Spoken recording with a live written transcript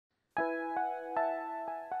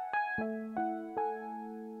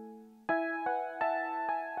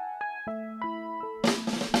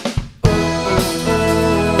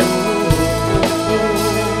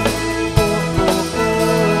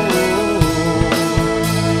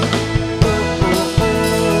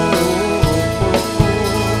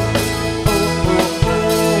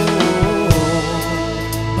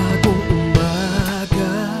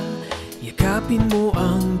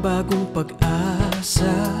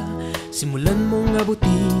Simulan mong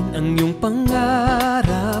abutin ang iyong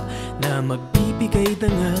pangarap na magbibigay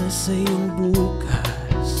dangal sa iyong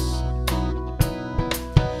bukas.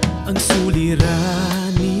 Ang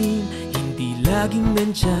suliranin, hindi laging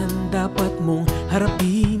nandyan, dapat mong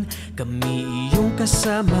harapin. Kami iyong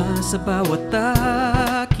kasama sa bawat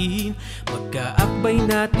akin, magkaakbay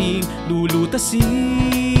nating lulutasin.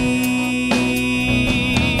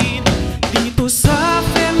 Dito sa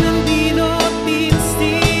Fernandino Teens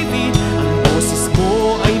TV, ang boses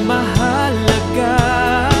mo ay mahalaga.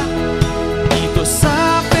 Dito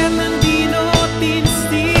sa Fernandino Teens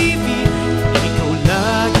TV, ikaw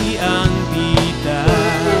lagi ang bida.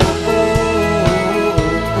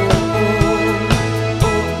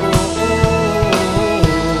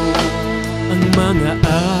 Ang mga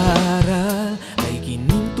aral ay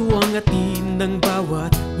ginintuang atin ng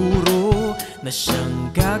bawat guro na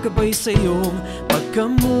siyang gagabay sa iyong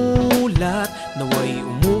pagkamulat. Naway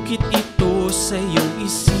umukit ito sa iyong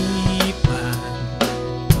isipan.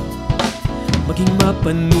 Maging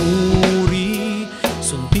mapanuri,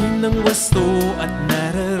 sundin ng wasto at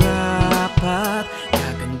nararapat.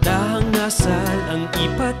 Kagandahang asal ang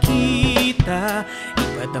ipakita,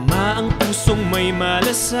 ipadama ang pusong may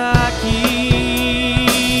malasakit.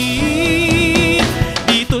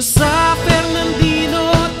 Dito sa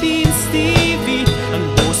Fernandino Teens TV, ang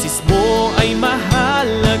boses mo ay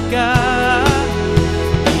mahalaga.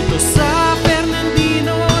 Dito sa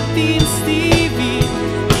Fernandino Teens TV,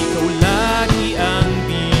 ikaw lagi ang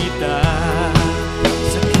bida.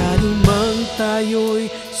 Sakali mang tayo'y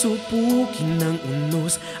subukin ng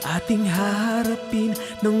unos, ating haharapin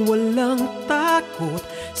ng walang takot.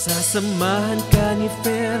 Sasamahan ka ni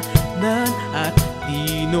Fernan at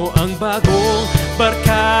Dino, ang bagong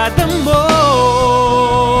barkada mo.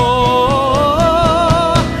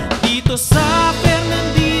 Dito sa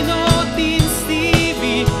Fernandino Teens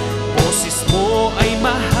TV, boses mo ay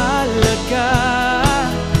mahalaga.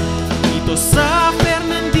 Dito sa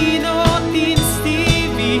Fernandino Teens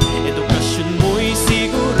TV, edukasyon mo'y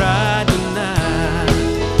sigurado na.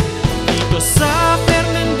 Dito sa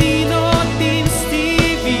Fernandino Teens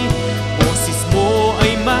TV, boses mo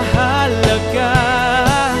ay mahalaga.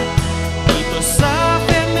 Dito sa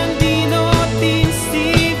Fernandino Teens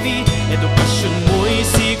TV, edukasyon mo'y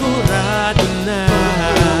sigurado na.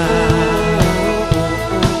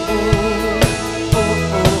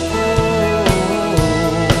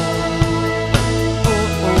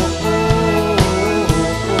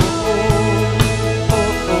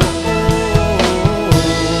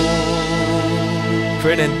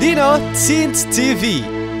 Fernandino Teens TV.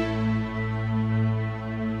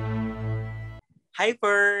 Hi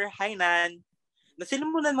Per! Hi Nan!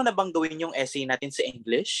 Nasilimulan mo na bang gawin yung essay natin sa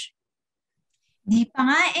English? Di pa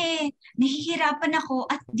nga eh. Nahihirapan ako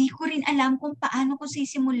at di ko rin alam kung paano ko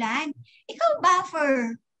sisimulan. Ikaw ba,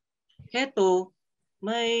 Fer? Heto,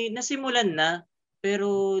 may nasimulan na,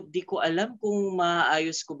 pero di ko alam kung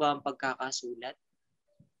maayos ko ba ang pagkakasulat.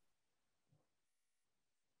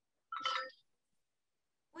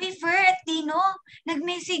 Uy, Fer at Dino,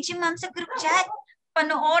 nag-message si Ma'am sa group chat.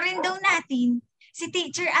 Panoorin daw natin si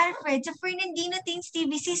Teacher Alfred sa Fernandino Teens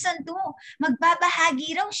TV Season 2.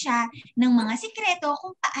 Magbabahagi raw siya ng mga sikreto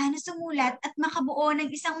kung paano sumulat at makabuo ng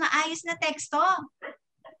isang maayos na teksto.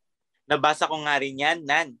 Nabasa ko nga rin yan,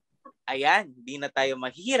 Nan. Ayan, di na tayo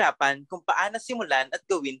mahihirapan kung paano simulan at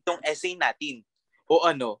gawin tong essay natin. O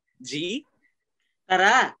ano, G?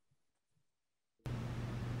 Tara!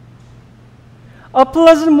 A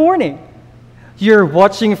pleasant morning. You're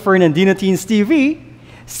watching Fernandino Teens TV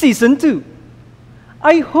Season 2.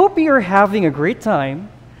 I hope you're having a great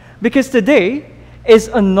time because today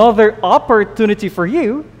is another opportunity for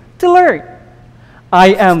you to learn.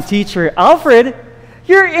 I am Teacher Alfred,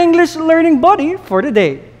 your English learning buddy for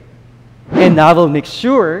today. And I will make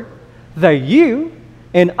sure that you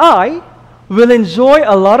and I will enjoy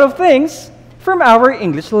a lot of things from our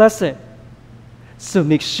English lesson. So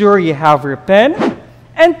make sure you have your pen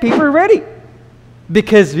and paper ready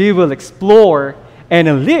because we will explore and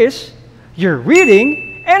unleash your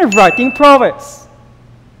reading and writing prowess.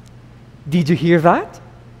 Did you hear that?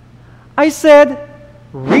 I said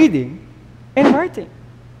reading and writing.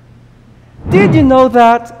 Did you know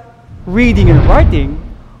that reading and writing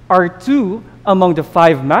are two among the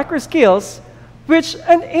 5 macro skills which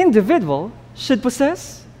an individual should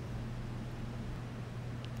possess?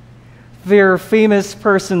 There are famous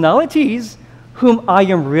personalities whom I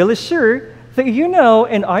am really sure that you know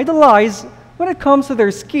and idolize when it comes to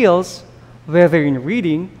their skills, whether in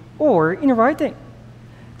reading or in writing.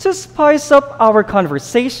 To spice up our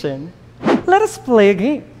conversation, let us play a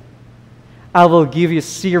game. I will give you a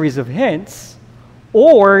series of hints.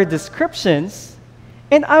 or descriptions,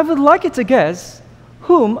 and I would like you to guess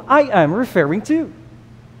whom I am referring to.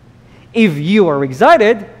 If you are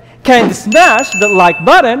excited, kindly smash the like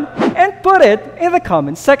button and put it in the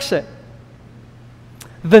comment section.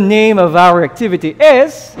 The name of our activity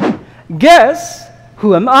is Guess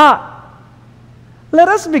Who Am I? Let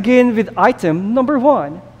us begin with item number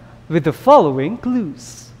 1 with the following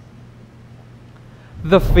clues.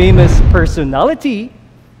 The famous personality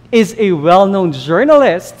is a well-known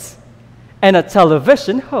journalist and a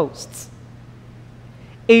television host.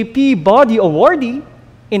 A Peabody awardee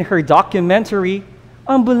in her documentary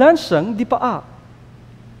Ambulansyang Di Paa.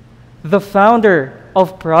 The founder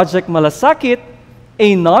of Project Malasakit,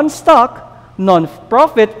 a non-stock,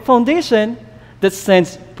 non-profit foundation that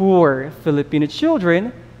sends poor Filipino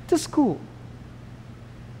children to school.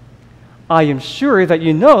 I am sure that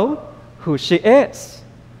you know who she is.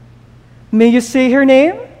 May you say her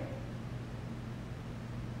name?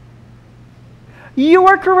 You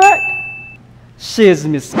are correct. She is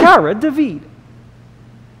Miss Cara David.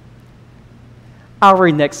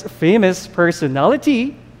 Our next famous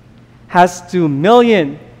personality has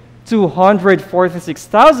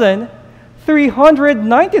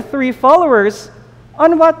 2,246,393 followers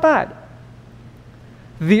on Wattpad.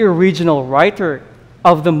 The original writer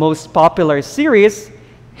of the most popular series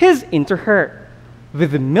is Into Her,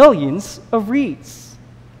 with millions of reads.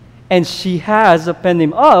 And she has a pen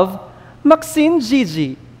name of Maxine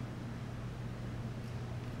Gigi.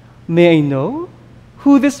 May I know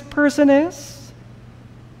who this person is?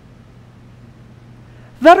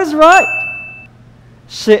 That is right.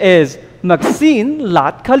 She is Maxine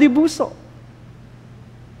Lat Calibuso.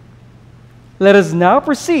 Let us now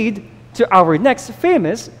proceed to our next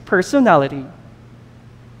famous personality.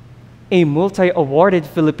 A multi-awarded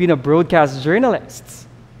Filipino broadcast journalist.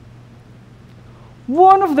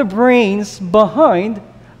 One of the brains behind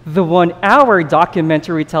the 1-hour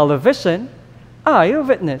documentary television,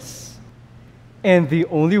 Eyewitness. And the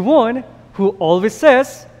only one who always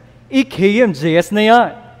says, "KMJS na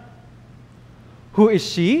yan." Who is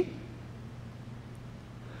she?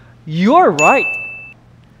 You're right.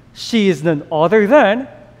 She is none other than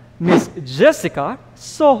Miss Jessica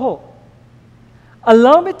Soho.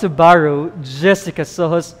 Allow me to borrow Jessica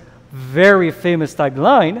Soho's very famous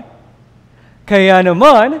tagline, "Kaya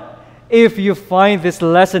naman, if you find this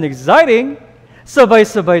lesson exciting,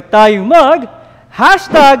 sabay-sabay tayong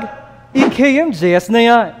 #IKMJS na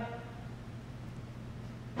yan."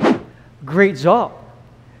 Great job.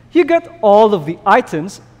 You got all of the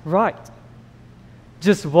items right.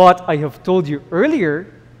 Just what I have told you earlier,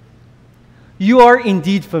 you are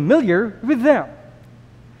indeed familiar with them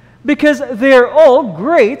because they are all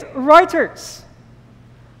great writers.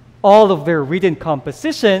 All of their written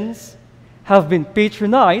compositions have been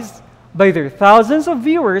patronized by their thousands of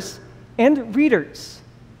viewers and readers.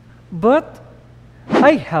 But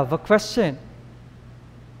I have a question.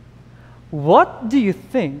 What do you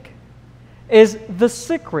think is the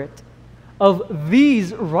secret of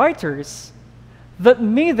these writers that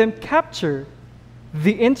made them capture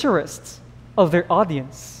the interests of their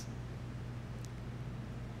audience?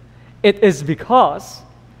 It is because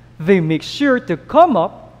they make sure to come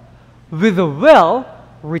up with a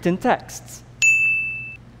well-written text.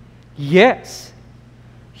 Yes,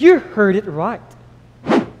 you heard it right.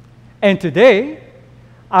 And today,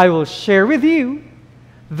 I will share with you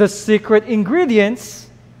the secret ingredients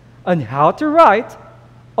on how to write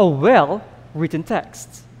a well-written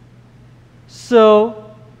text.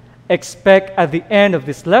 So, expect at the end of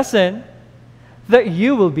this lesson that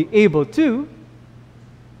you will be able to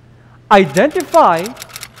identify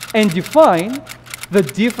and define the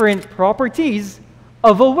different properties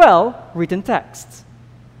of a well-written text,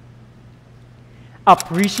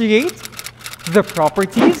 appreciate the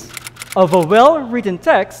properties of a well-written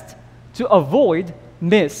text to avoid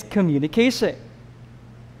miscommunication,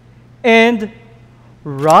 and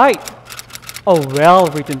write a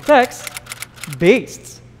well-written text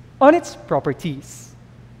based on its properties.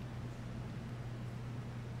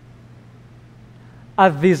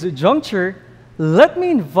 At this juncture, let me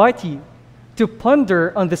invite you to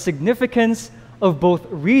ponder on the significance of both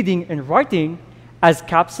reading and writing as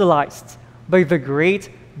capsulized by the great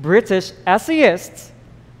British essayist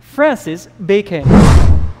Francis Bacon.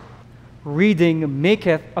 Reading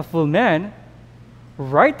maketh a full man,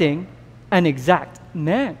 writing an exact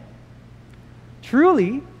man.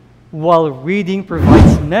 Truly, while reading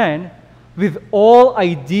provides man with all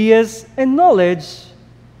ideas and knowledge,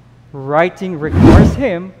 writing requires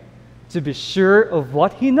him to be sure of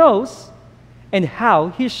what he knows and how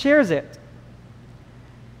he shares it,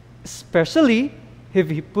 especially if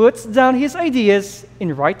he puts down his ideas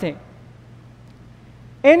in writing.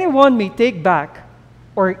 Anyone may take back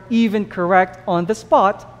or even correct on the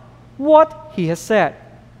spot what he has said.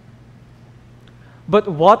 But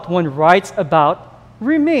what one writes about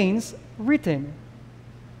remains written.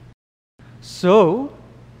 So,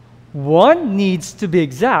 one needs to be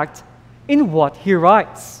exact in what he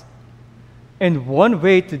writes. And one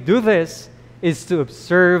way to do this is to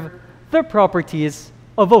observe the properties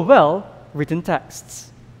of a well-written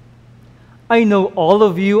text. I know all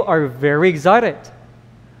of you are very excited,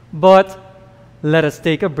 but let us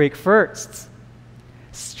take a break first.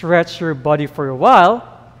 Stretch your body for a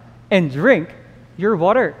while and drink your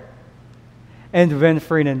water. And when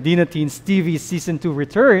Fernandina Teens TV Season 2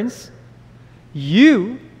 returns,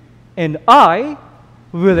 you and I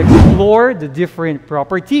will explore the different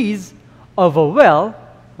properties of a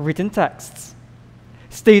well-written text.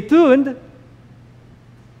 Stay tuned.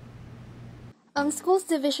 Ang Schools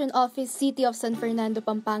Division Office City of San Fernando,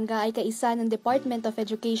 Pampanga ay kaisa ng Department of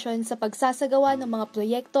Education sa pagsasagawa ng mga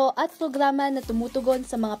proyekto at programa na tumutugon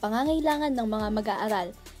sa mga pangangailangan ng mga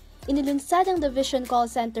mag-aaral. Inilunsad ang Division Call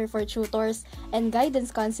Center for Tutors and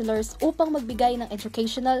Guidance Counselors upang magbigay ng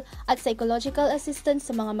educational at psychological assistance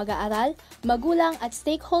sa mga mag-aaral, magulang at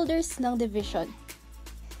stakeholders ng division.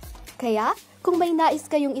 Kaya, kung may nais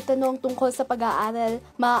kayong itanong tungkol sa pag-aaral,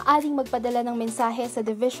 maaaring magpadala ng mensahe sa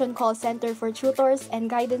Division Call Center for Tutors and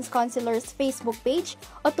Guidance Counselors Facebook page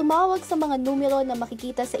o tumawag sa mga numero na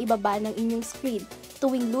makikita sa ibaba ng inyong screen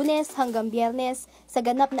tuwing Lunes hanggang Biyernes sa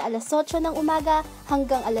ganap na alas 8 ng umaga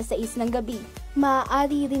hanggang alas 6 ng gabi.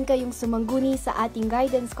 Maaari rin kayong sumangguni sa ating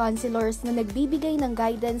guidance counselors na nagbibigay ng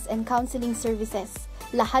guidance and counseling services.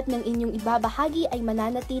 Lahat ng inyong ibabahagi ay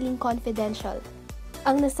mananatiling confidential.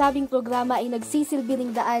 Ang nasabing programa ay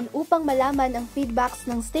nagsisilbing daan upang malaman ang feedbacks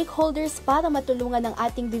ng stakeholders para matulungan ang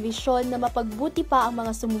ating divisyon na mapagbuti pa ang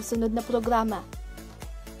mga sumusunod na programa.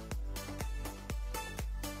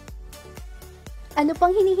 Ano pang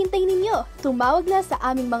hinihintay ninyo? Tumawag na sa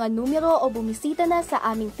aming mga numero o bumisita na sa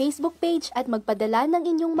aming Facebook page at magpadala ng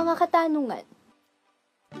inyong mga katanungan.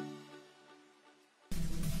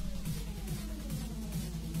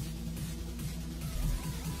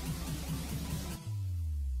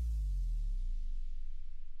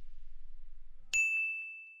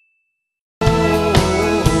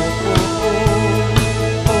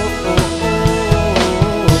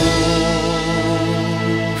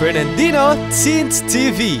 Fernandina Teens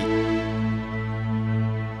TV.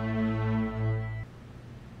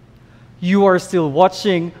 You are still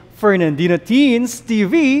watching Fernandina Teens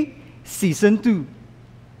TV Season 2.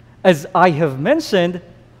 As I have mentioned,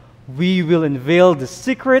 we will unveil the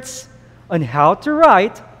secrets on how to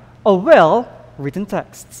write a well-written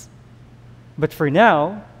text. But for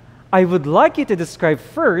now, I would like you to describe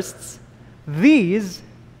first these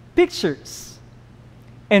pictures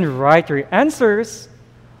and write your answers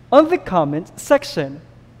on the comment section.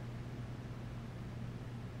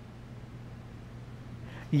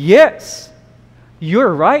 Yes,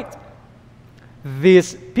 you're right.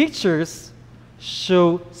 These pictures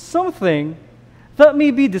show something that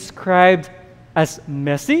may be described as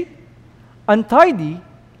messy, untidy,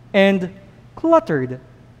 and cluttered.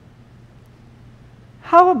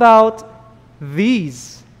 How about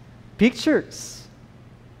these pictures?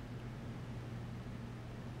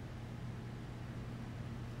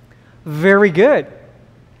 Very good.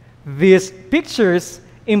 These pictures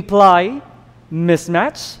imply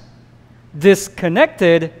mismatch,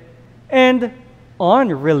 disconnected, and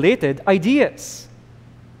unrelated ideas.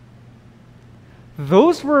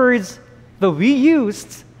 Those words that we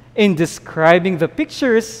used in describing the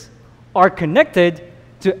pictures are connected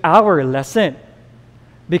to our lesson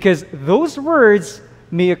because those words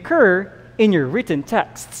may occur in your written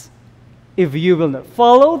texts if you will not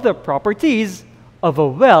follow the properties of a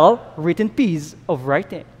well-written piece of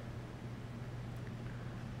writing.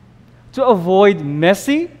 To avoid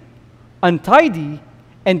messy, untidy,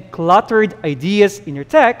 and cluttered ideas in your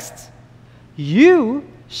text, you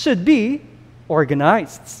should be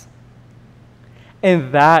organized.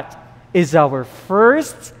 And that is our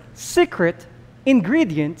first secret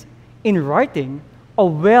ingredient in writing a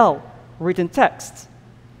well-written text,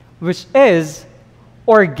 which is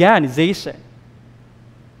organization.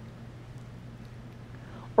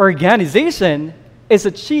 Organization is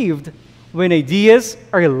achieved when ideas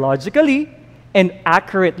are logically and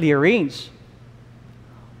accurately arranged.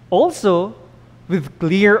 Also, with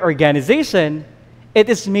clear organization, it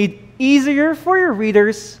is made easier for your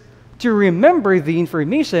readers to remember the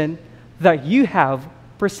information that you have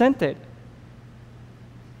presented.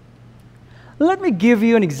 Let me give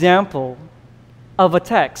you an example of a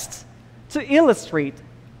text to illustrate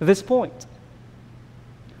this point.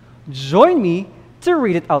 Join me to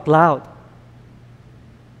read it out loud.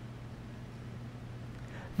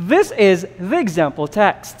 This is the example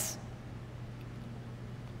text.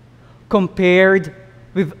 Compared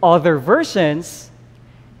with other versions,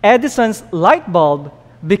 Edison's light bulb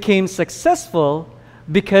became successful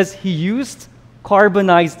because he used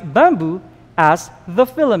carbonized bamboo as the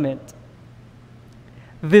filament.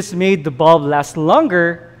 This made the bulb last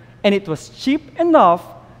longer, and it was cheap enough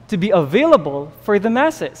to be available for the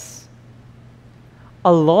masses.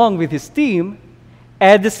 Along with his team,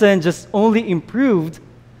 Edison just only improved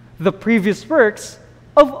the previous works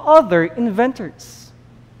of other inventors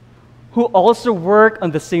who also worked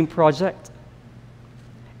on the same project.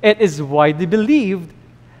 It is widely believed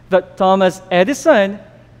that Thomas Edison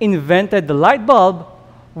invented the light bulb,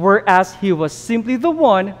 whereas he was simply the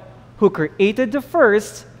one who created the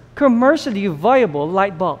first commercially viable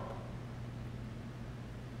light bulb.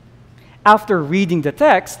 After reading the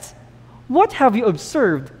text, what have you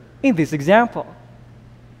observed in this example?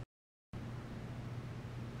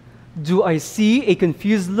 Do I see a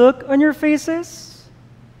confused look on your faces?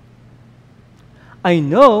 I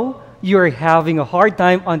know you are having a hard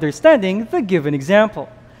time understanding the given example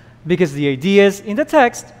because the ideas in the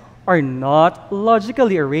text are not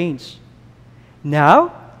logically arranged.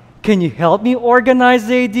 Now, can you help me organize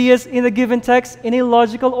the ideas in the given text in a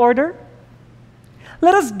logical order?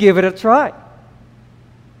 Let us give it a try.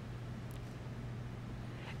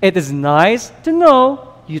 It is nice to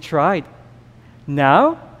know you tried.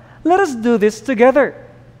 Now, let us do this together.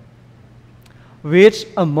 Which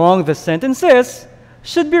among the sentences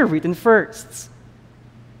should be written first?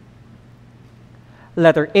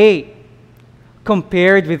 Letter A.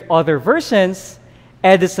 Compared with other versions,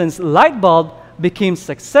 Edison's light bulb became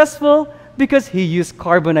successful because he used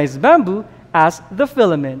carbonized bamboo as the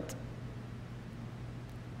filament.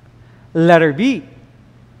 Letter B.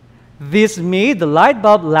 This made the light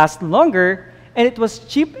bulb last longer, and it was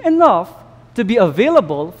cheap enough to be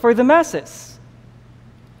available for the masses.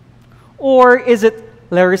 Or is it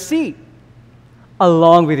letter C?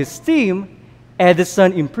 Along with his team,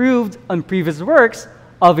 Edison improved on previous works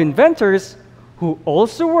of inventors who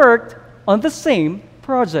also worked on the same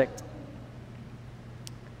project.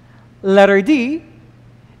 Letter D.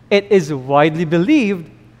 It is widely believed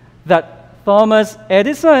that Thomas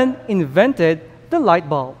Edison invented the light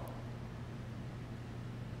bulb.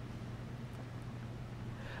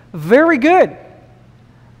 Very good.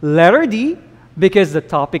 Letter D, because the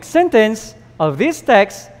topic sentence of this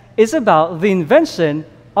text is about the invention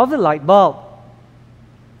of the light bulb.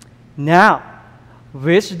 Now,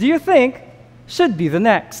 which do you think should be the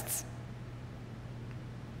next?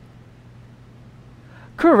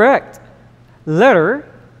 Correct. Letter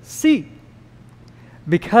C,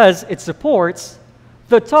 because it supports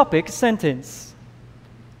the topic sentence.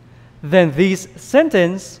 Then this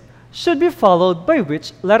sentence should be followed by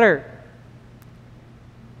which letter?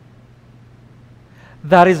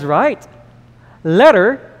 That is right.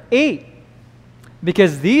 Letter A,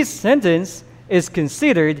 because this sentence is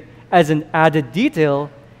considered as an added detail,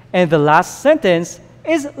 and the last sentence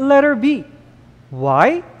is letter B.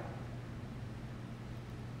 Why?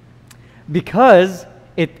 Because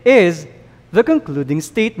it is the concluding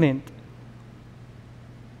statement.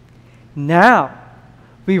 Now,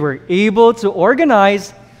 we were able to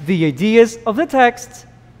organize the ideas of the text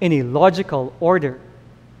in a logical order.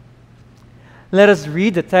 Let us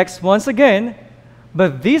read the text once again,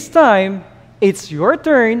 but this time it's your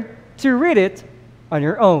turn to read it on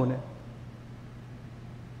your own.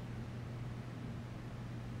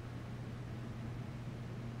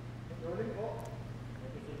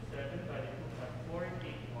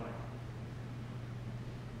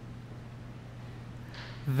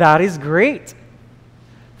 That is great.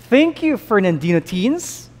 Thank you, Fernandino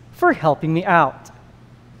teens, for helping me out.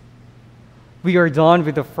 We are done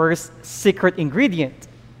with the first secret ingredient.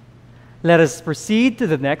 Let us proceed to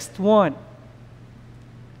the next one.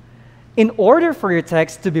 In order for your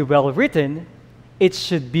text to be well written, it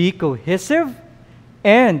should be cohesive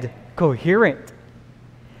and coherent.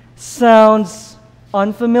 Sounds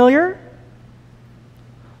unfamiliar?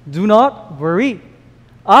 Do not worry.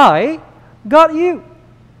 I got you.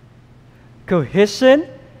 Cohesion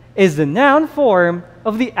is the noun form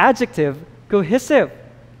of the adjective cohesive,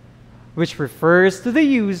 which refers to the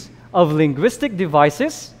use of linguistic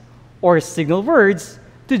devices or signal words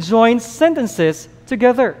to join sentences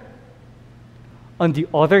together. On the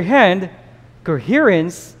other hand,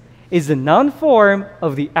 coherence is the noun form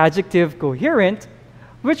of the adjective coherent,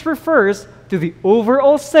 which refers to the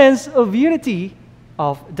overall sense of unity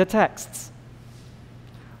of the texts.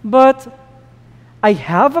 But I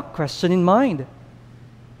have a question in mind.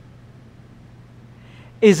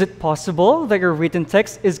 Is it possible that your written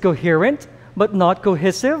text is coherent but not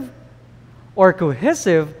cohesive? Or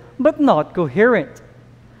cohesive but not coherent?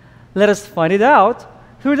 Let us find it out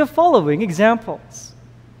through the following examples.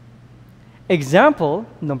 Example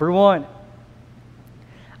number 1.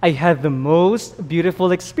 I had the most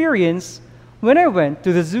beautiful experience when I went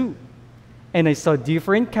to the zoo and I saw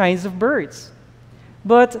different kinds of birds.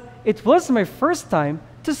 But it was my first time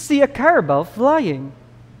to see a carabao flying.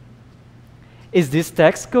 Is this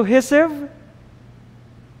text cohesive?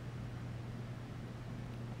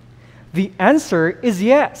 The answer is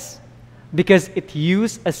yes, because it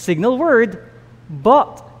used a signal word,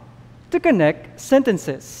 but, to connect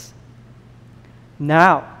sentences.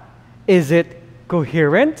 Now, is it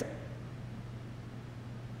coherent?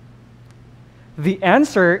 The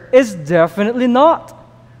answer is definitely not,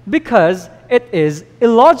 because it is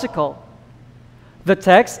illogical. The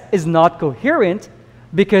text is not coherent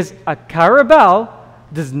because a carabao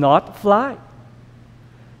does not fly.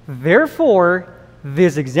 Therefore,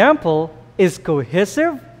 this example is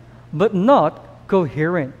cohesive but not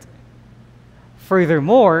coherent.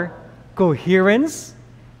 Furthermore, coherence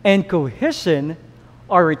and cohesion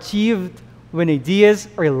are achieved when ideas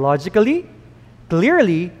are logically,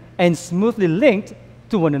 clearly, and smoothly linked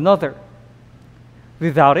to one another.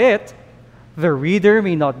 Without it, the reader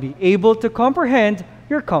may not be able to comprehend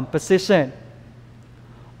your composition.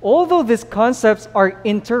 Although these concepts are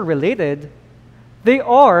interrelated, they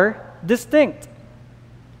are distinct.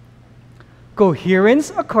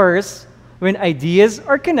 Coherence occurs when ideas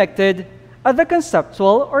are connected at the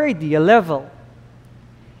conceptual or idea level.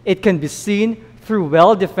 It can be seen through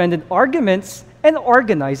well-defended arguments and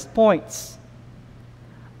organized points.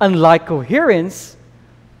 Unlike coherence,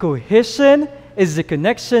 cohesion is the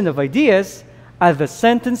connection of ideas at the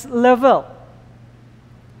sentence level.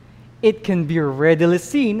 It can be readily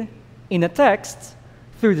seen in a text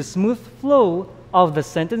through the smooth flow of the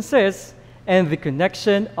sentences and the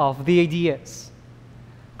connection of the ideas.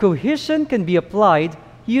 Cohesion can be applied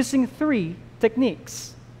using 3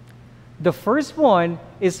 techniques. The first one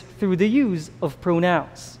is through the use of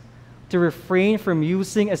pronouns, to refrain from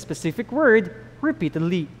using a specific word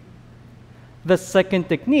repeatedly. The second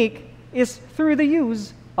technique is through the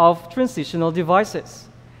use of transitional devices,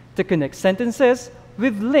 to connect sentences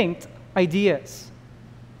with linked ideas.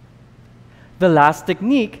 The last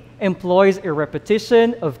technique employs a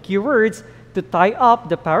repetition of keywords to tie up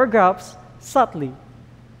the paragraphs subtly.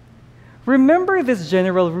 Remember this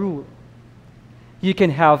general rule. You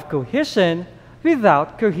can have cohesion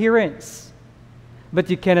without coherence, but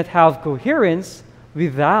you cannot have coherence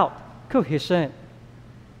without cohesion.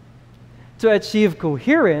 To achieve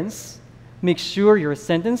coherence, make sure your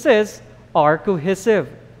sentences are cohesive,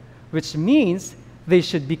 which means they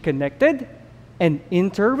should be connected and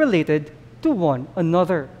interrelated to one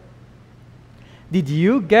another. Did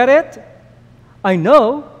you get it? I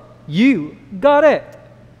know you got it.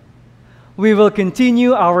 We will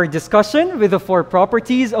continue our discussion with the 4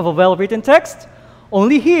 properties of a well-written text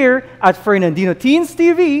only here at Fernandino Teens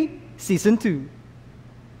TV Season 2.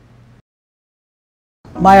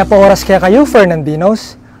 Maya po oras kaya kayo,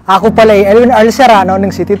 Fernandinos. Ako pala ay Elwin Arl Serrano ng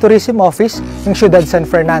City Tourism Office ng Siyudad San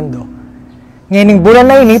Fernando. Ngayong bulan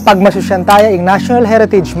na ini, pagmasusyan tayo ang National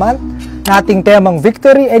Heritage Month na ating temang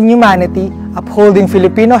Victory and Humanity, Upholding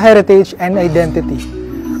Filipino Heritage and Identity.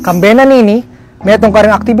 Kambena nini, metong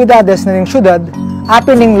karang aktibidades na ng siyudad,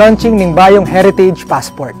 atin ning launching ng bayong Heritage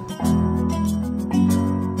Passport.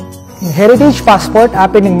 Yung Heritage Passport,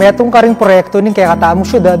 apin ning metong karing proyekto ng kaya katamong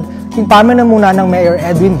siyudad, yung pamanamuna ng Mayor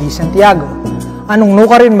Edwin D. Santiago. Anong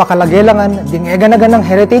nuka rin makalagelangan ding eganagan ng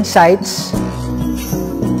heritage sites,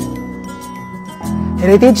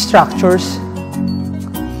 heritage structures,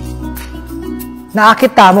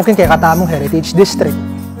 naakit tamo kin kay katamong heritage district.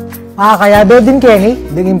 Makakayado din kini,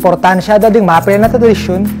 ding importansya da ding mapil na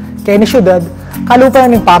tradisyon, kini syudad, kalupa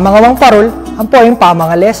ng pamangawang parol, ang po yung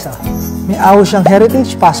pamangalesa. May aw siyang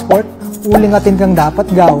heritage passport, uling atin kang dapat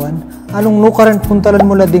gawan, anong nukaran puntalan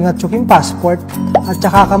mo lading at tsuking passport, at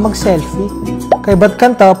saka ka mag-selfie. Kay ba't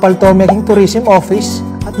kanta, palto making tourism office,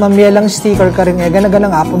 at mamielang sticker ka rin eganagan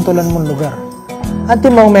ang apuntulan mong lugar. At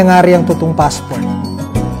timong may ngari ang tutong passport.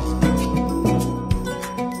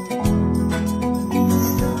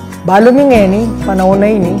 Balo mingeni, panahon na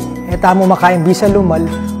ini, etamo makain bisa lumal,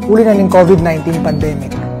 uli na ng COVID-19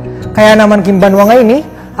 pandemic. Kaya naman kimbanwa nga ini,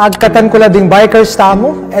 agkatan ko lading bikers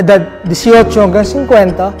tamo, edad 18 hanggang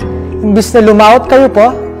 50, imbis na lumaot kayo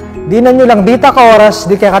po, di na nyo lang dita ka oras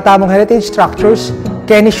di kaya katamong heritage structures,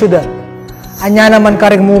 kaya ni syudad. Anya naman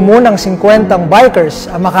karing mumunang 50 bikers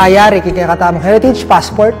ang makayari kikatamang heritage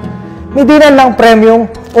passport, midinan lang premyong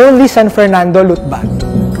only San Fernando loot bag.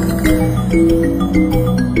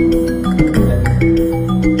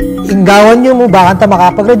 Inggawan nyo mo bakan ta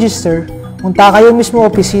makapag-register, munta kayo mismo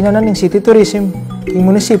opisina na ng City Tourism,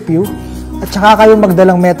 yung munisipyo, at saka kayo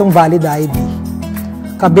magdalang metong valid ID.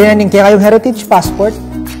 Kabiyanin kaya kayong heritage passport,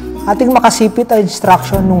 ating makasipit ang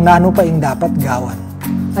instruction nung nano pa ing dapat gawan.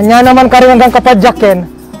 Anya naman ka rin hanggang kapadyakin,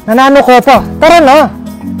 nanano ko pa, tara na!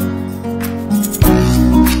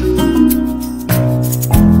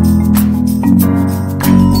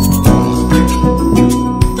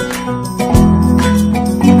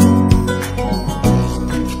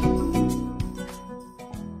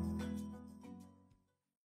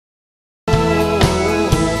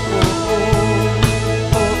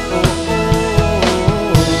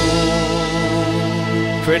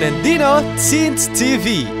 Fernandino Teens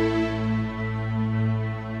TV.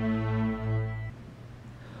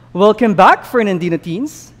 Welcome back, Fernandino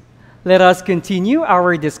teens. Let us continue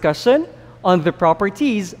our discussion on the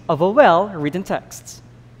properties of a well-written text.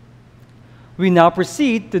 We now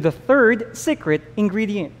proceed to the third secret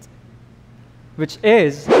ingredient, which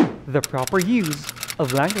is the proper use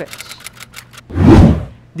of language.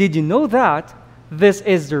 Did you know that this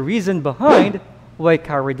is the reason behind why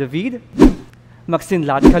Cara David, Maxine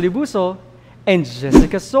Lat Calibuso, and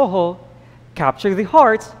Jessica Soho capture the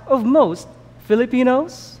hearts of most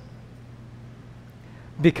Filipinos?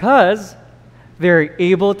 Because they're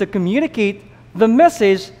able to communicate the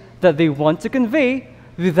message that they want to convey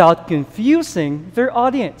without confusing their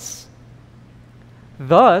audience.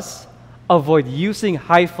 Thus, avoid using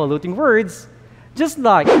highfalutin words, just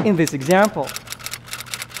like in this example.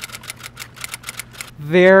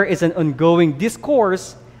 There is an ongoing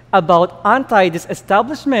discourse about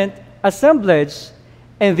anti-disestablishment assemblage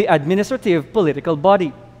and the administrative political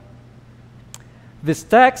body. This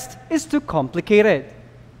text is too complicated,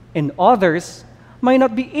 and others might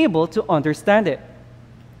not be able to understand it.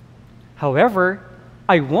 However,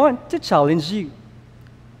 I want to challenge you.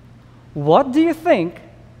 What do you think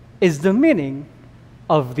is the meaning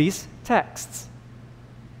of these texts?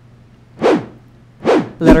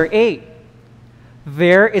 Letter A.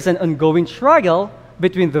 There is an ongoing trial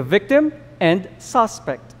between the victim and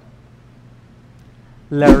suspect.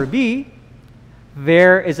 Letter B.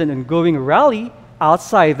 There is an ongoing rally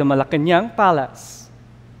outside the Malacanang Palace.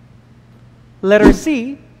 Letter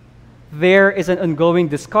C. There is an ongoing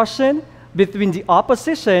discussion between the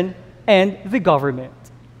opposition and the government.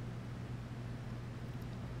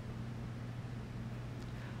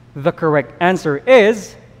 The correct answer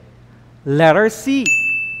is letter C.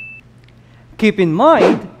 Keep in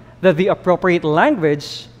mind that the appropriate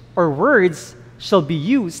language or words shall be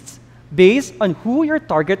used based on who your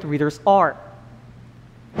target readers are.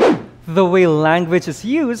 The way language is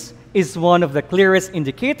used is one of the clearest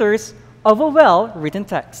indicators of a well-written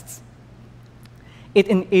text. It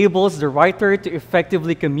enables the writer to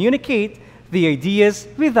effectively communicate the ideas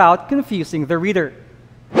without confusing the reader.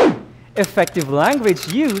 Effective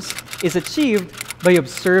language use is achieved by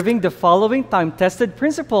observing the following time-tested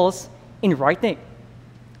principles in writing.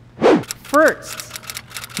 First,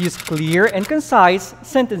 use clear and concise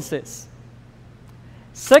sentences.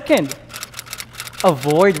 Second,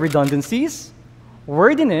 avoid redundancies,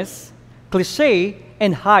 wordiness, cliché,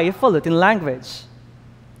 and highfalutin language.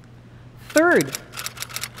 Third,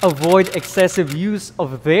 avoid excessive use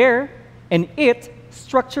of their and it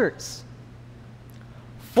structures.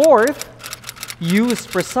 Fourth, use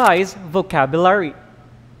precise vocabulary.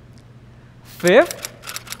 Fifth,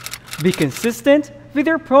 be consistent with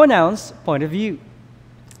your pronouns point of view.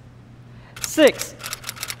 Sixth,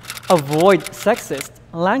 avoid sexist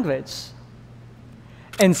language.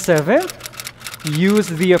 And seventh, use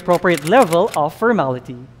the appropriate level of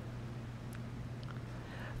formality.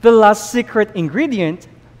 The last secret ingredient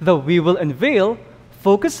that we will unveil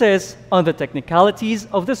focuses on the technicalities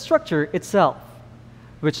of the structure itself,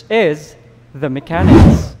 which is the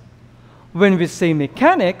mechanics. When we say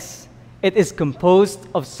mechanics, it is composed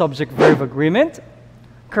of subject-verb agreement,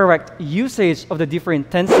 correct usage of the different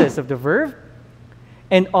tenses of the verb,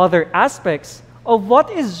 and other aspects of what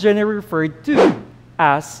is generally referred to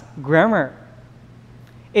as grammar.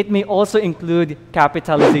 It may also include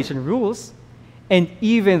capitalization rules and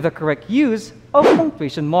even the correct use of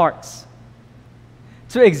punctuation marks.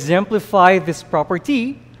 To exemplify this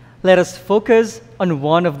property, let us focus on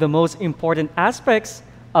one of the most important aspects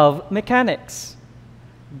of mechanics: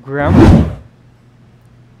 grammar.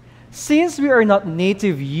 Since we are not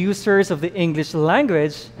native users of the English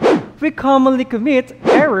language, we commonly commit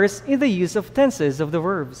errors in the use of tenses of the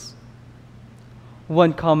verbs.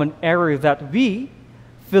 One common error that we,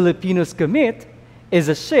 Filipinos, commit is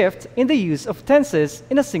a shift in the use of tenses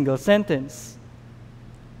in a single sentence.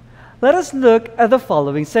 Let us look at the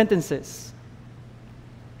following sentences.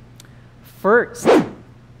 First,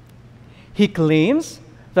 he claims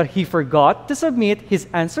that he forgot to submit his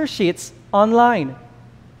answer sheets online.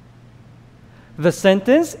 The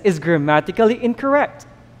sentence is grammatically incorrect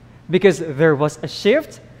because there was a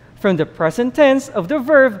shift from the present tense of the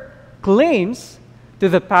verb claims to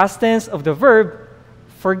the past tense of the verb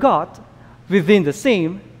forgot within the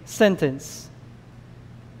same sentence.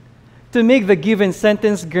 To make the given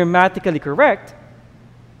sentence grammatically correct,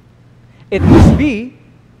 it must be,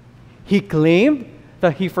 he claimed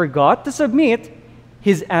that he forgot to submit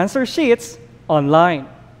his answer sheets online.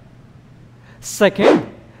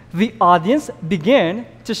 Second, the audience began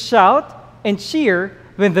to shout and cheer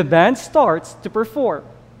when the band starts to perform.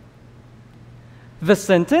 The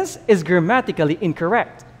sentence is grammatically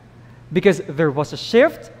incorrect because there was a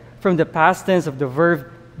shift from the past tense of the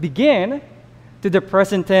verb began to the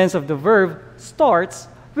present tense of the verb starts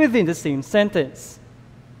within the same sentence.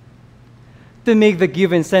 To make the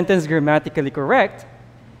given sentence grammatically correct,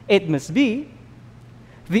 it must be,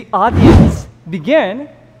 the audience began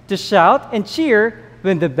to shout and cheer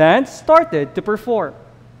when the band started to perform.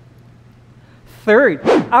 Third,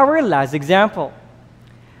 our last example.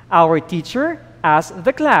 Our teacher asked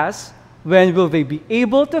the class when will they be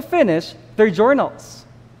able to finish their journals.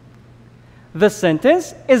 The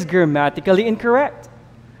sentence is grammatically incorrect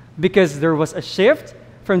because there was a shift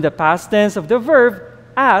from the past tense of the verb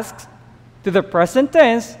asked to the present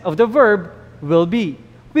tense of the verb will be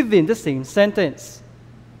within the same sentence.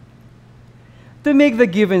 To make the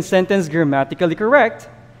given sentence grammatically correct,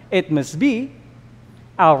 it must be,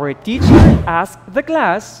 our teacher asked the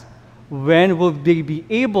class when will they be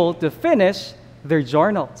able to finish their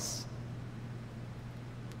journals.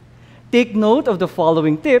 Take note of the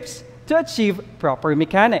following tips to achieve proper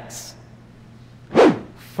mechanics.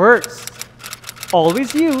 First,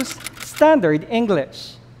 always use standard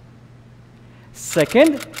English.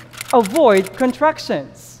 Second, avoid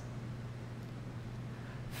contractions.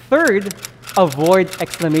 Third, avoid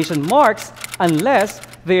exclamation marks unless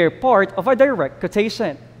they are part of a direct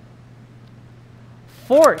quotation.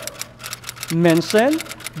 Fourth, mention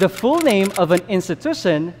the full name of an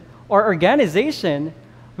institution or organization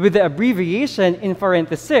with the abbreviation in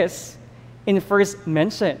parentheses in first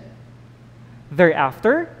mention.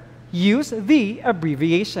 Thereafter, use the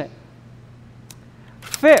abbreviation.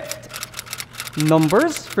 Fifth,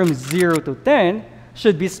 numbers from 0 to 10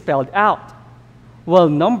 should be spelled out, while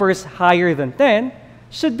numbers higher than 10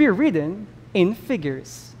 should be written in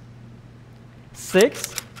figures.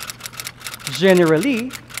 Sixth,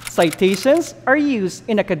 generally, citations are used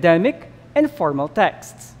in academic and formal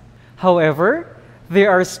texts. However, they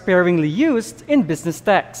are sparingly used in business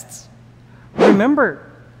texts.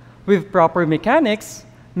 Remember, with proper mechanics,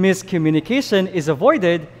 miscommunication is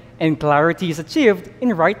avoided and clarity is achieved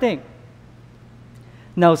in writing.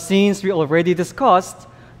 Now, since we already discussed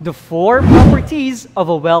the 4 properties of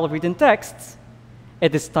a well-written text,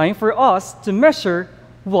 it is time for us to measure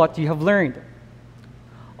what you have learned.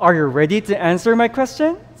 Are you ready to answer my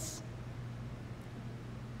questions?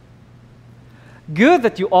 Good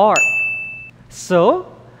that you are.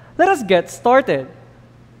 So, let us get started.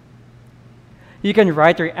 You can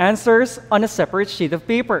write your answers on a separate sheet of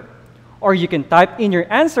paper, or you can type in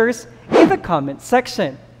your answers in the comment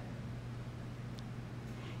section.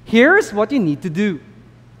 Here's what you need to do.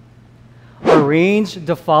 Arrange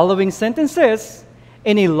the following sentences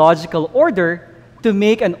in a logical order to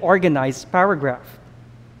make an organized paragraph.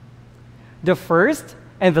 The first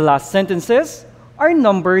and the last sentences are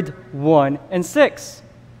numbered 1 and 6,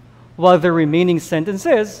 while the remaining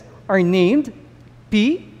sentences are named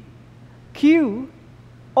P, Q,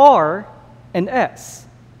 R, and S.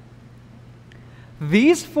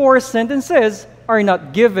 These 4 sentences are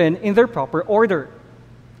not given in their proper order.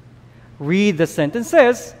 Read the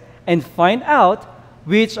sentences and find out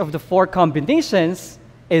which of the 4 combinations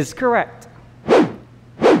is correct.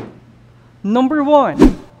 Number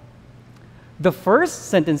 1. The first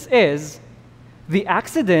sentence is, the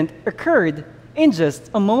accident occurred in just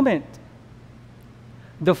a moment.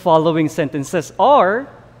 The following sentences are,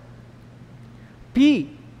 P.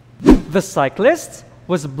 The cyclist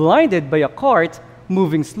was blinded by a cart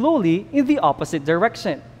moving slowly in the opposite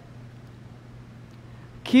direction.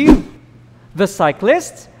 Q. The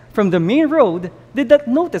cyclist from the main road did not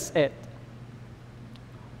notice it.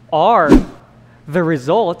 R. The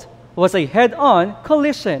result was a head-on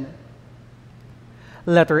collision.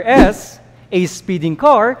 Letter S. A speeding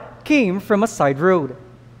car came from a side road.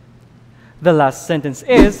 The last sentence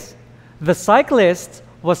is, the cyclist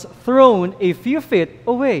was thrown a few feet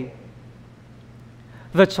away.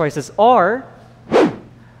 The choices are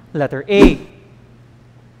letter A,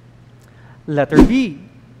 letter B,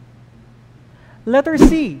 letter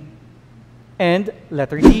C, and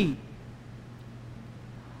letter D.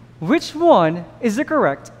 Which one is the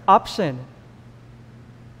correct option?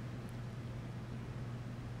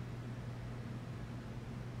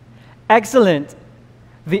 Excellent.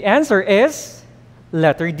 The answer is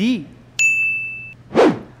letter D.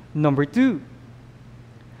 Number 2.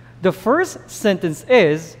 The first sentence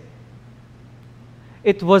is,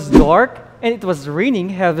 it was dark and it was raining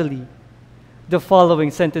heavily. The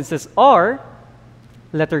following sentences are,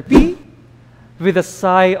 letter P, with a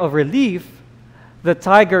sigh of relief, the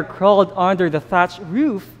tiger crawled under the thatched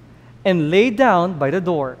roof and lay down by the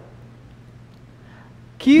door.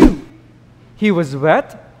 Q, he was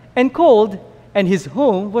wet and cold and his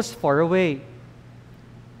home was far away.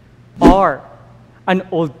 R, an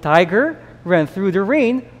old tiger ran through the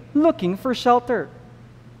rain looking for shelter.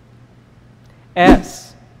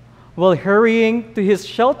 S, while hurrying to his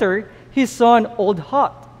shelter, he saw an old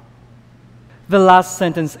hut. The last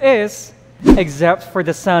sentence is, except for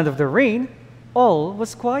the sound of the rain, all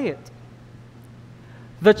was quiet.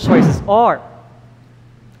 The choices are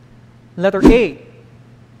letter A,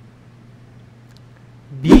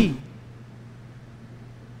 B,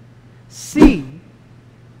 C,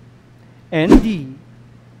 and D.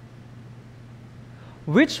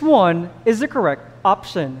 Which one is the correct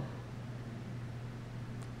option?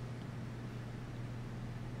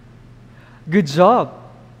 Good job.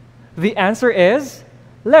 The answer is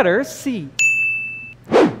letter C.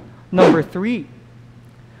 Number 3.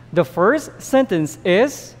 The first sentence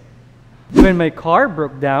is, when my car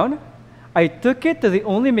broke down, I took it to the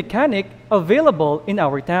only mechanic available in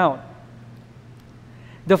our town.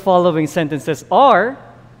 The following sentences are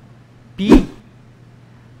B,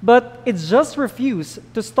 but it just refused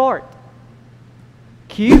to start.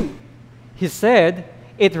 Q, he said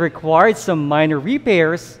it required some minor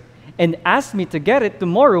repairs and asked me to get it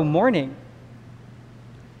tomorrow morning.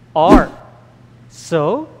 R,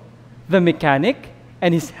 so the mechanic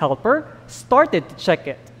and his helper started to check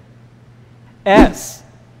it. S,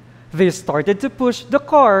 they started to push the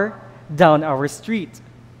car down our street.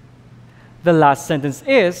 The last sentence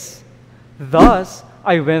is, thus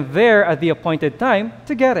I went there at the appointed time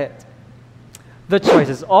to get it. The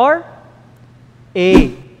choices are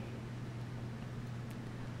A,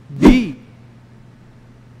 B,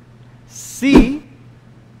 C,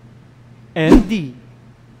 and D.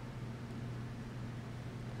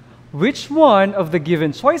 Which one of the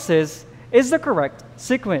given choices is the correct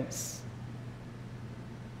sequence?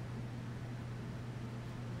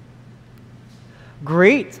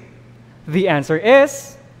 Great! The answer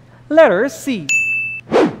is letter C.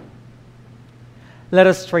 Let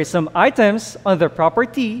us try some items on the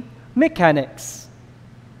property mechanics.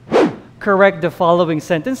 Correct the following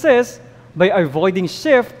sentences by avoiding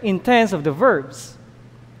shift in tense of the verbs.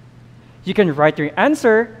 You can write your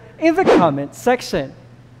answer in the comment section.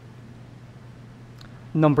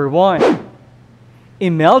 Number 1.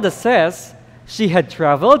 Imelda says she had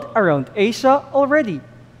traveled around Asia already.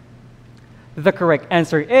 The correct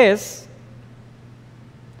answer is,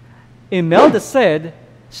 Imelda said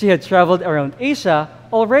she had traveled around Asia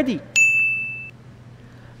already.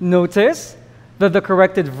 Notice that the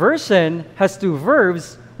corrected version has two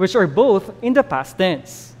verbs which are both in the past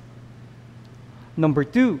tense. Number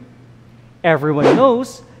 2. Everyone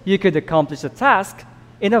knows you could accomplish a task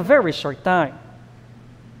in a very short time.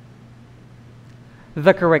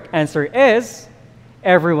 The correct answer is,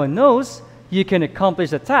 everyone knows you can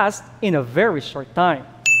accomplish a task in a very short time.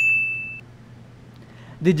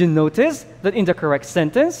 Did you notice that in the correct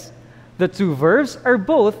sentence, the two verbs are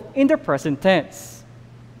both in the present tense?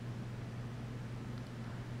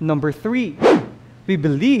 Number 3, we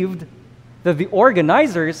believed that the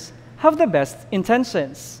organizers have the best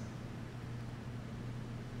intentions.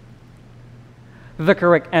 The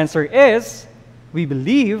correct answer is, we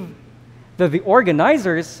believe that the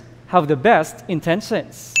organizers have the best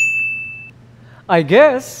intentions. I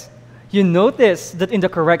guess you notice that in the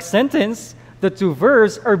correct sentence, the two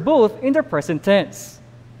verbs are both in the present tense.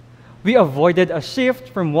 We avoided a shift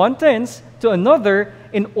from one tense to another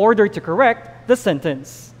in order to correct the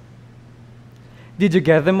sentence. Did you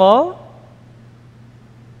get them all?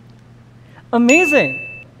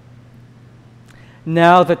 Amazing!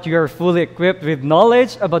 Now that you are fully equipped with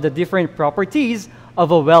knowledge about the different properties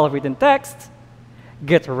of a well-written text,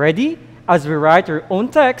 get ready as we write your own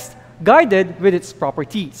text guided with its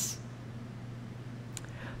properties.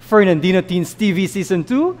 Fernandino Teens TV Season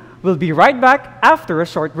 2 We'll be right back after a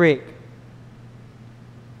short break.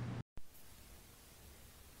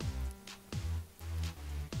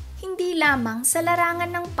 Hindi lamang sa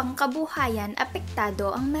larangan ng pangkabuhayan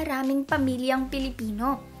apektado ang maraming pamilyang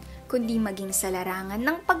Pilipino, kundi maging sa larangan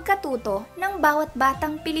ng pagkatuto ng bawat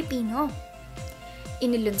batang Pilipino.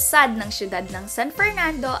 Inilunsad ng siyudad ng San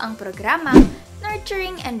Fernando ang programang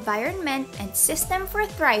Nurturing Environment and System for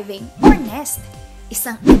Thriving or NEST,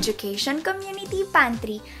 isang education community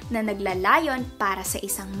pantry na naglalayon para sa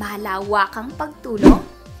isang malawakang pagtulong,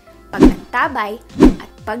 paglantabay at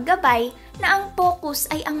paggabay na ang focus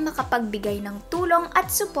ay ang makapagbigay ng tulong at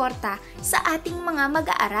suporta sa ating mga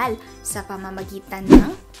mag-aaral sa pamamagitan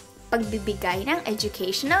ng pagbibigay ng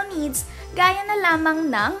educational needs gaya na lamang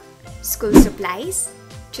ng school supplies,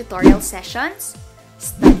 tutorial sessions,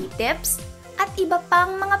 study tips, at iba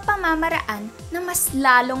pang mga pamamaraan na mas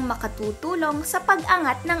lalong makatutulong sa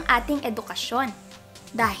pag-angat ng ating edukasyon.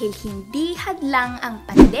 Dahil hindi hadlang ang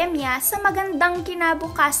pandemya sa magandang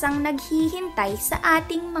kinabukasang naghihintay sa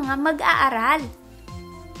ating mga mag-aaral.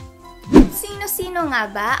 Sino-sino nga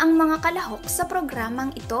ba ang mga kalahok sa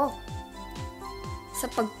programang ito? Sa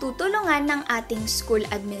pagtutulungan ng ating school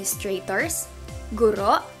administrators,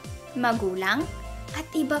 guro, magulang, at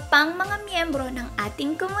iba pang mga miyembro ng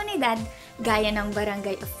ating komunidad gaya ng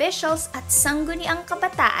barangay officials at sangguniang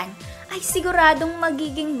kabataan ay siguradong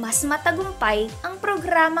magiging mas matagumpay ang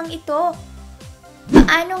programang ito.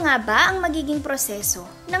 Paano nga ba ang magiging proseso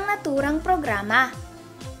ng naturang programa?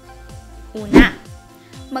 Una,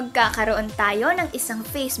 magkakaroon tayo ng isang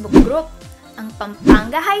Facebook group, ang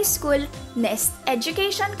Pampanga High School NEST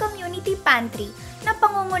Education Community Pantry na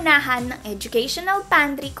pangungunahan ng Educational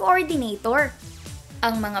Pantry Coordinator.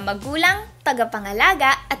 Ang mga magulang,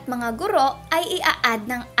 tagapangalaga at mga guro ay ia-add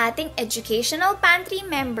ng ating Educational Pantry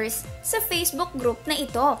members sa Facebook group na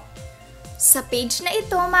ito. Sa page na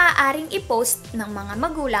ito maaaring i-post ng mga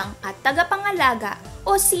magulang at tagapangalaga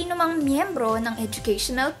o sino mang miyembro ng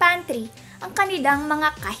Educational Pantry ang kanilang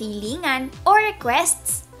mga kahilingan o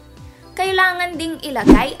requests. Kailangan ding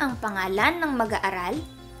ilagay ang pangalan ng mag-aaral,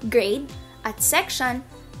 grade at section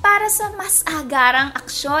para sa mas agarang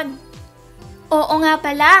aksyon. Oo nga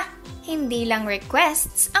pala, hindi lang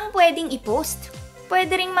requests ang pwedeng i-post.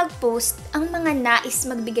 Pwede ring mag-post ang mga nais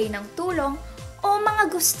magbigay ng tulong o mga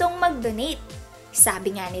gustong mag-donate.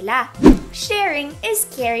 Sabi nga nila, sharing is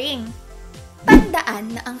caring.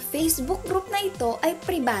 Tandaan na ang Facebook group na ito ay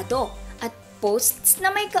pribado at posts na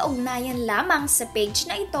may kaugnayan lamang sa page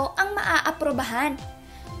na ito ang maaaprobahan.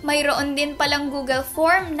 Mayroon din palang Google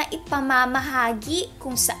Form na ipamamahagi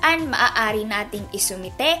kung saan maaari nating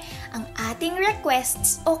isumite ang ating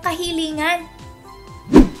requests o kahilingan.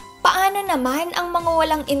 Paano naman ang mga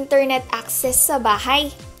walang internet access sa bahay?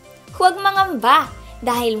 Huwag mangamba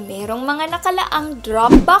dahil merong mga nakalaang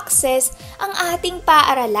drop boxes ang ating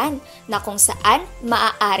paaralan na kung saan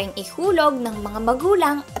maaaring ihulog ng mga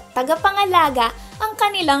magulang at tagapangalaga ang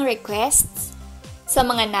kanilang requests. Sa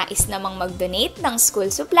mga nais namang mag-donate ng school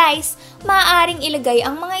supplies, maaaring ilagay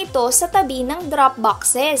ang mga ito sa tabi ng drop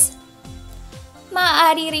boxes.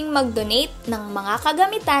 Maaari ring mag-donate ng mga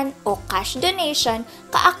kagamitan o cash donation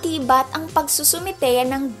kaakibat ang pagsusumite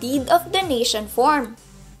ng deed of donation form.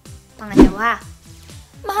 Pangalawa,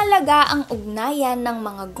 mahalaga ang ugnayan ng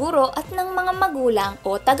mga guro at ng mga magulang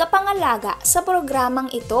o tagapangalaga sa programang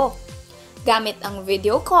ito. Gamit ang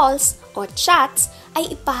video calls o chats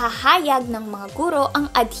ay ipahahayag ng mga guro ang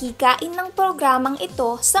adhikain ng programang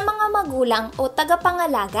ito sa mga magulang o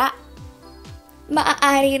tagapangalaga.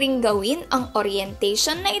 Maaari ring gawin ang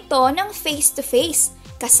orientation na ito ng face-to-face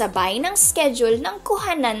kasabay ng schedule ng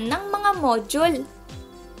kuhanan ng mga module.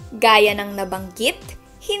 Gaya ng nabanggit,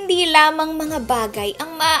 hindi lamang mga bagay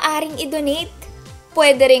ang maaaring i-donate.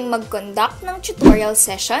 Pwede ring mag-conduct ng tutorial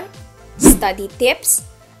session, study tips,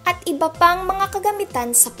 at iba pang mga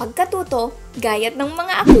kagamitan sa pagkatuto gaya ng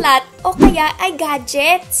mga aklat o kaya ay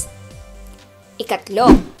gadgets. Ikatlo,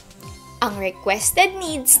 ang requested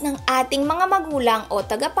needs ng ating mga magulang o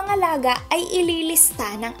tagapangalaga ay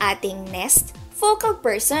ililista ng ating NEST focal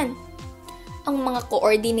person. Ang mga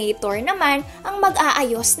coordinator naman ang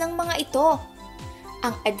mag-aayos ng mga ito.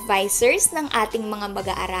 Ang advisors ng ating mga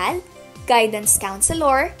mag-aaral, guidance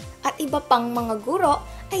counselor, at iba pang mga guro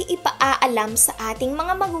ay ipaaalam sa ating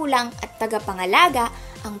mga magulang at tagapangalaga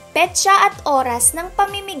ang petsa at oras ng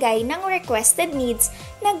pamimigay ng requested needs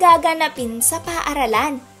na gaganapin sa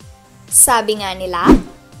paaralan. Sabi nga nila,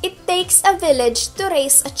 it takes a village to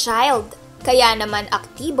raise a child. Kaya naman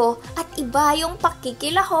aktibo at iba yung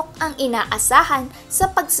pakikilahok ang inaasahan sa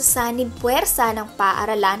pagsasanib puwersa ng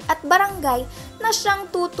paaralan at barangay na siyang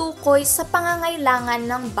tutukoy sa pangangailangan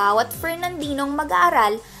ng bawat Fernandinong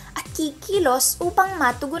mag-aaral kikilos upang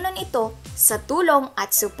matugunan ito sa tulong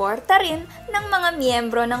at suporta rin ng mga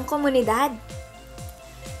miyembro ng komunidad.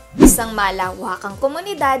 Isang malawakang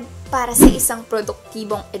komunidad para sa isang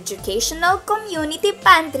produktibong educational community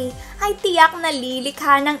pantry ay tiyak na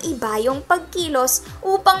lilikha ng iba yung pagkilos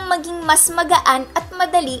upang maging mas magaan at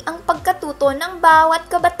madali ang pagkatuto ng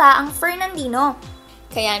bawat kabataang Fernandino.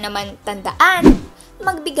 Kaya naman tandaan,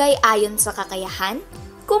 magbigay ayon sa kakayahan,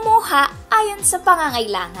 kumuha ayon sa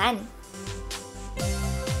pangangailangan.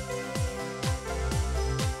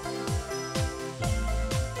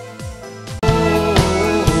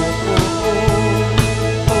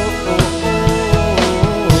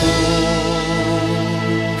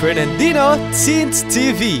 Fernandino Teens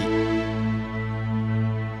TV.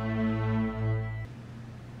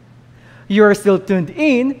 You are still tuned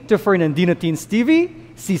in to Fernandino Teens TV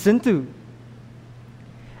Season 2.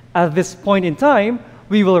 At this point in time,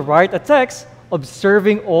 we will write a text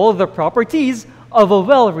observing all the properties of a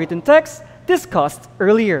well-written text discussed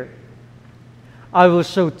earlier. I will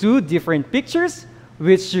show two different pictures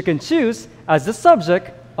which you can choose as the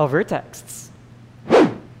subject of your texts.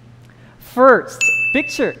 First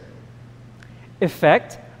picture: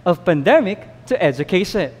 effect of pandemic to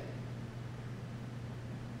education.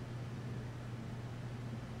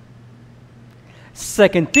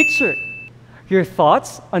 Second picture: your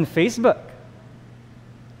thoughts on Facebook.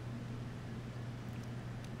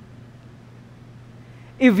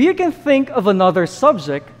 If you can think of another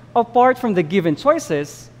subject apart from the given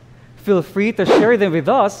choices, feel free to share them with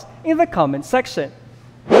us in the comment section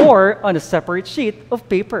or on a separate sheet of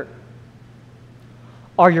paper.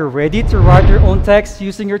 Are you ready to write your own text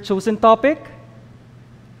using your chosen topic?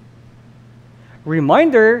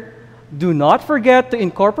 Reminder, do not forget to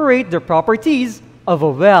incorporate the properties of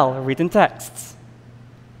a well-written text.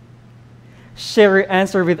 Share your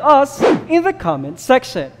answer with us in the comment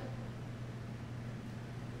section.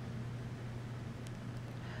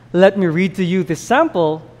 Let me read to you this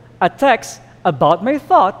sample, a text about my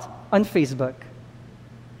thought on Facebook.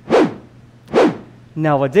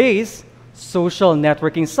 Nowadays, social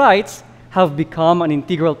networking sites have become an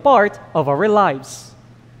integral part of our lives.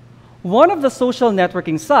 One of the social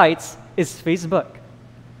networking sites is Facebook,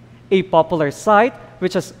 a popular site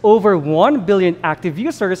which has over 1 billion active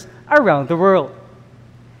users around the world.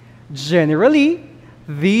 Generally,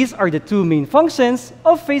 these are the two main functions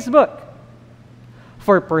of Facebook: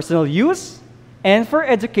 for personal use and for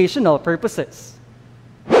educational purposes.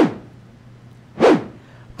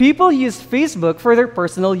 People use Facebook for their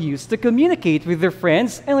personal use to communicate with their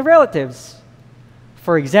friends and relatives.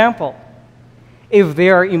 For example, if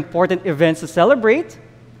there are important events to celebrate,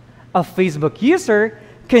 a Facebook user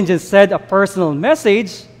can just send a personal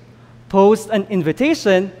message, post an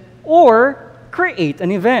invitation, or create an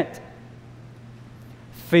event.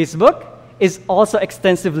 Facebook is also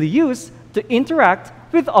extensively used to interact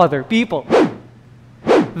with other people.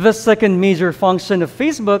 The second major function of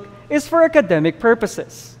Facebook is for academic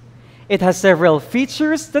purposes. It has several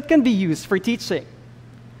features that can be used for teaching.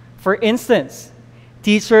 For instance,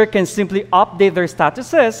 teacher can simply update their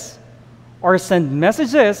statuses or send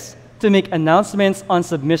messages to make announcements on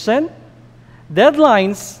submission,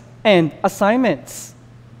 deadlines, and assignments.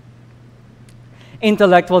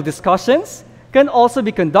 Intellectual discussions can also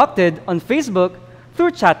be conducted on Facebook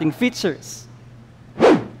through chatting features.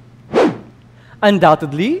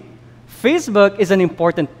 Undoubtedly, Facebook is an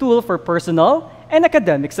important tool for personal and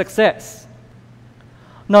academic success.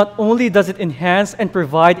 Not only does it enhance and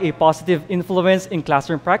provide a positive influence in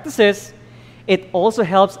classroom practices, it also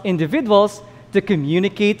helps individuals to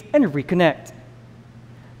communicate and reconnect.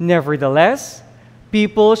 Nevertheless,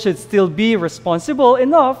 people should still be responsible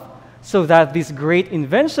enough so that this great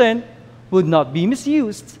invention would not be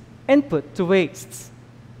misused and put to waste.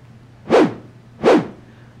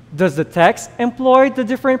 Does the text employ the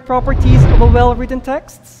different properties of a well-written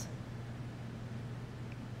text?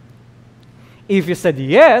 If you said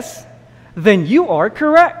yes, then you are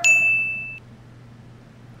correct.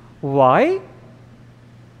 Why?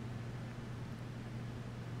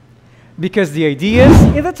 Because the ideas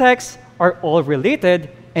in the text are all related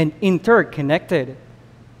and interconnected.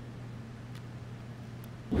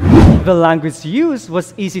 The language used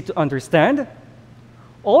was easy to understand.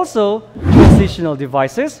 Also, transitional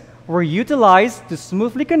devices were utilized to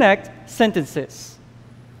smoothly connect sentences.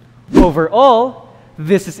 Overall,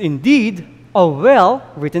 this is indeed a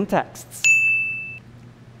well-written text.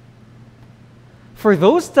 For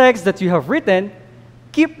those texts that you have written,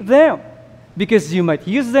 keep them because you might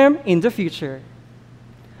use them in the future.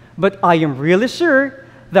 But I am really sure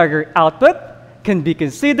that your output can be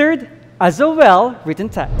considered as a well-written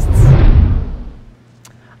text.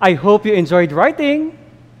 I hope you enjoyed writing.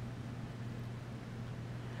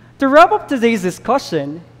 To wrap up today's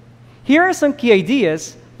discussion, here are some key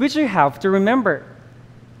ideas which you have to remember.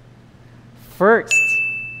 First,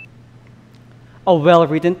 a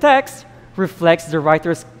well-written text reflects the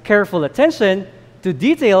writer's careful attention to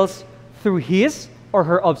details through his or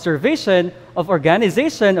her observation of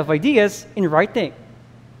organization of ideas in writing.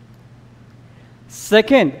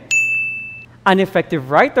 Second, an effective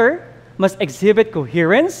writer must exhibit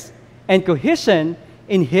coherence and cohesion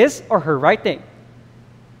in his or her writing.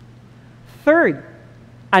 Third,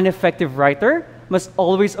 an effective writer must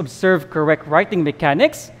always observe correct writing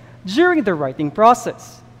mechanics during the writing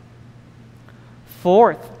process.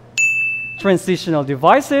 Fourth, transitional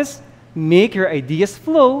devices make your ideas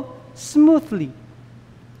flow smoothly.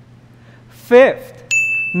 Fifth,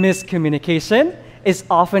 miscommunication is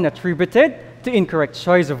often attributed to incorrect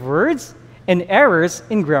choice of words and errors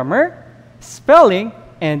in grammar, spelling,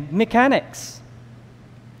 and mechanics.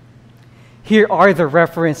 Here are the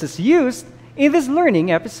references used in this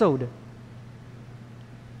learning episode.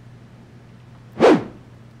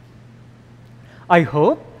 I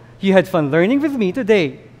hope you had fun learning with me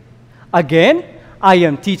today. Again, I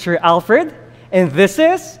am Teacher Alfred, and this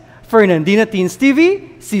is Fernandina Teens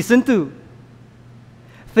TV Season 2.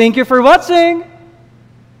 Thank you for watching!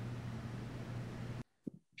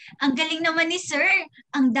 Ang galing naman ni Sir.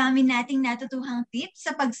 Ang dami nating natutuhang tips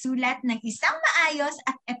sa pagsulat ng isang maayos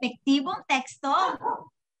at epektibong teksto.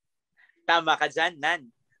 Tama ka dyan, Nan.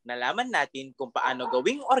 Nalaman natin kung paano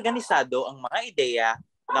gawing organisado ang mga ideya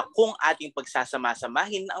na kung ating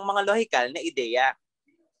pagsasama-samahin ang mga lohikal na ideya.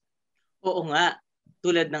 Oo nga,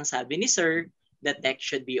 tulad ng sabi ni Sir, the text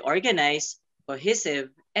should be organized,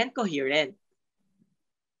 cohesive, and coherent.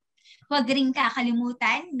 Huwag ring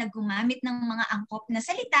kakalimutan na gumamit ng mga angkop na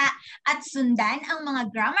salita at sundan ang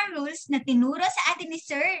mga grammar rules na tinuro sa atin ni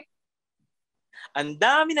Sir. Ang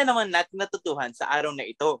dami na naman natin natutuhan sa araw na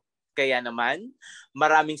ito. Kaya naman,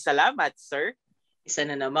 maraming salamat, Sir. Isa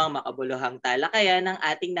na namang makabuluhang talakayan ng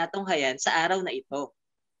ating natunghayan sa araw na ito.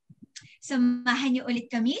 Samahan niyo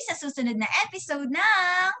ulit kami sa susunod na episode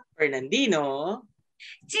ng Fernandino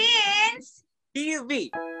Teens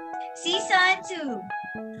TV Season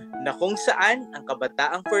 2, na kung saan ang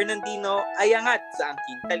kabataang Fernandino ay angat sa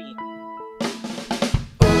angking talino.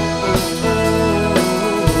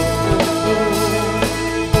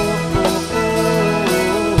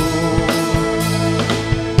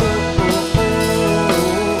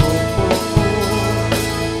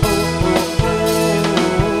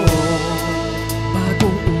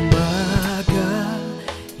 Bagong umaga,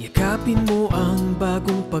 yakapin mo ang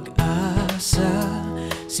bagong pag-asa.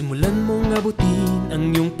 Simulan mong abutin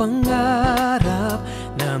ang iyong pangarap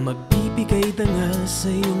na magbibigay dangal sa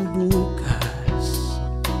iyong bukas.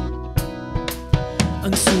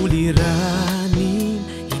 Ang suliranin,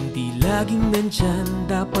 hindi laging nandyan,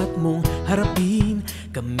 dapat mong harapin.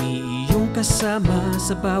 Kami iyong kasama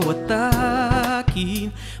sa bawat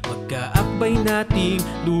takin, magkaakbay nating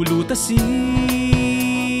lulutasin.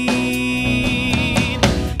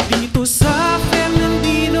 Dito sa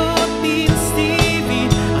Fernandino Teens TV,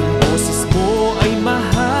 ang boses mo ay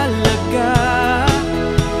mahalaga.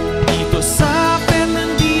 Dito sa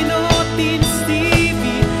Fernandino Teens TV,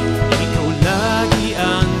 ikaw lagi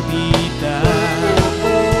ang bida.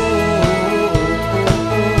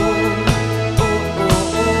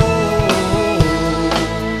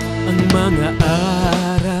 Ang mga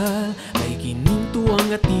aral ay ginintuang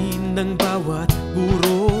atin ng bawat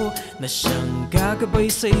guro na siyang gagabay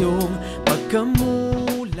sa iyong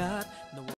pagkamulat.